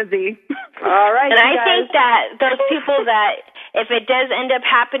teens busy. All right. And I think that those people that, if it does end up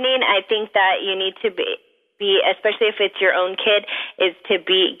happening, I think that you need to be, especially if it's your own kid, is to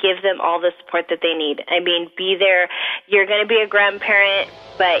give them all the support that they need. I mean, be there. You're going to be a grandparent,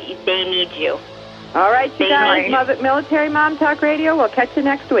 but they need you. All right, you guys, Military Mom Talk Radio. We'll catch you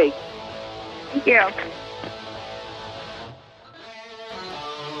next week. Thank you.